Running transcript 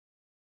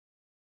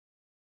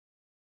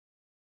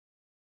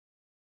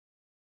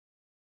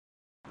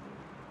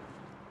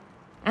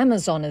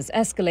Amazon is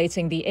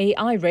escalating the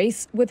AI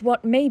race with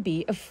what may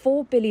be a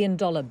 $4 billion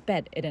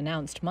bet it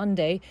announced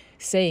Monday,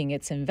 saying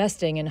it's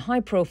investing in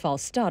high-profile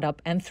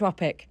startup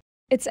Anthropic.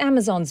 It's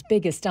Amazon's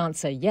biggest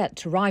answer yet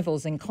to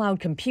rivals in cloud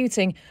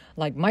computing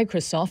like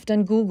Microsoft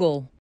and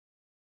Google.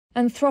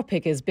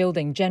 Anthropic is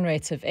building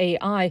generative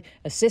AI,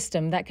 a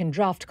system that can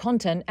draft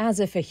content as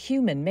if a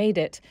human made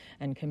it,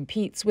 and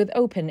competes with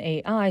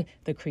OpenAI,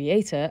 the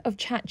creator of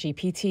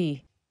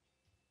ChatGPT.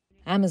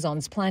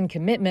 Amazon's planned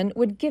commitment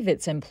would give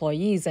its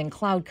employees and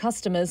cloud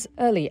customers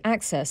early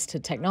access to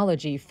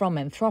technology from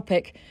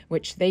Anthropic,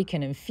 which they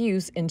can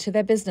infuse into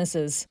their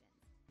businesses.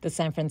 The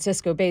San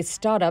Francisco-based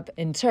startup,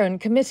 in turn,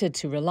 committed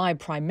to rely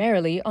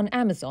primarily on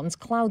Amazon's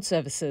cloud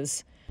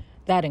services.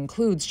 That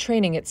includes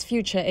training its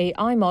future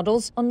AI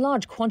models on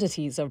large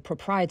quantities of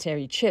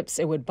proprietary chips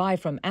it would buy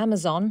from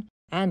Amazon,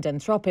 and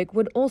Anthropic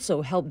would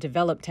also help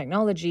develop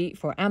technology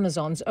for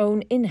Amazon's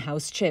own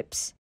in-house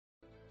chips.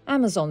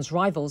 Amazon's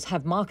rivals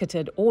have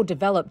marketed or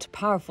developed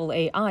powerful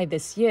AI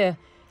this year.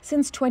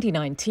 Since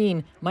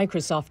 2019,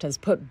 Microsoft has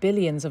put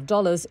billions of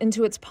dollars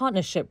into its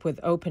partnership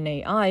with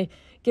OpenAI,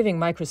 giving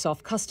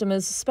Microsoft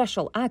customers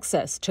special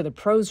access to the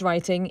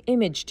prose-writing,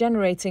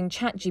 image-generating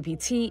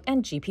ChatGPT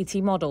and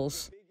GPT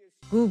models.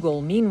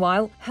 Google,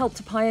 meanwhile,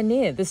 helped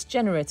pioneer this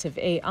generative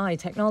AI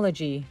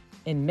technology.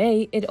 In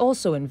May, it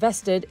also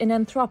invested in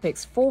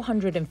Anthropic's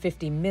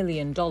 $450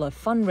 million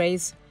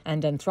fundraise,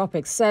 and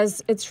Anthropic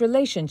says its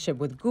relationship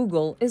with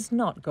Google is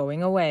not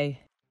going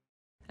away.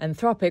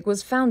 Anthropic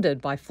was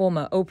founded by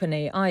former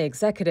OpenAI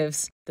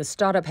executives. The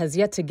startup has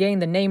yet to gain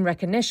the name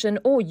recognition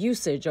or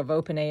usage of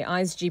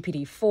OpenAI's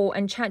GPT-4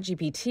 and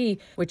ChatGPT,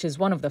 which is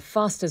one of the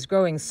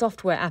fastest-growing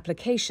software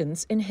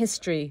applications in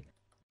history.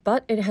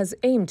 But it has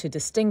aimed to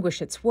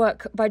distinguish its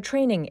work by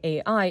training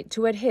AI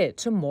to adhere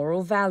to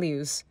moral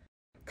values.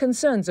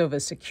 Concerns over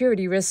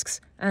security risks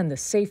and the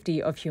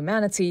safety of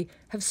humanity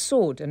have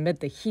soared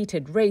amid the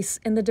heated race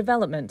in the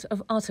development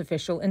of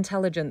artificial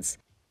intelligence.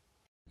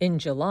 In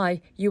July,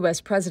 U.S.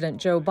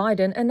 President Joe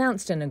Biden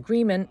announced an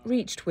agreement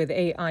reached with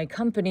AI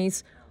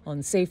companies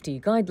on safety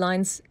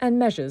guidelines and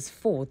measures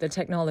for the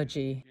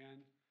technology.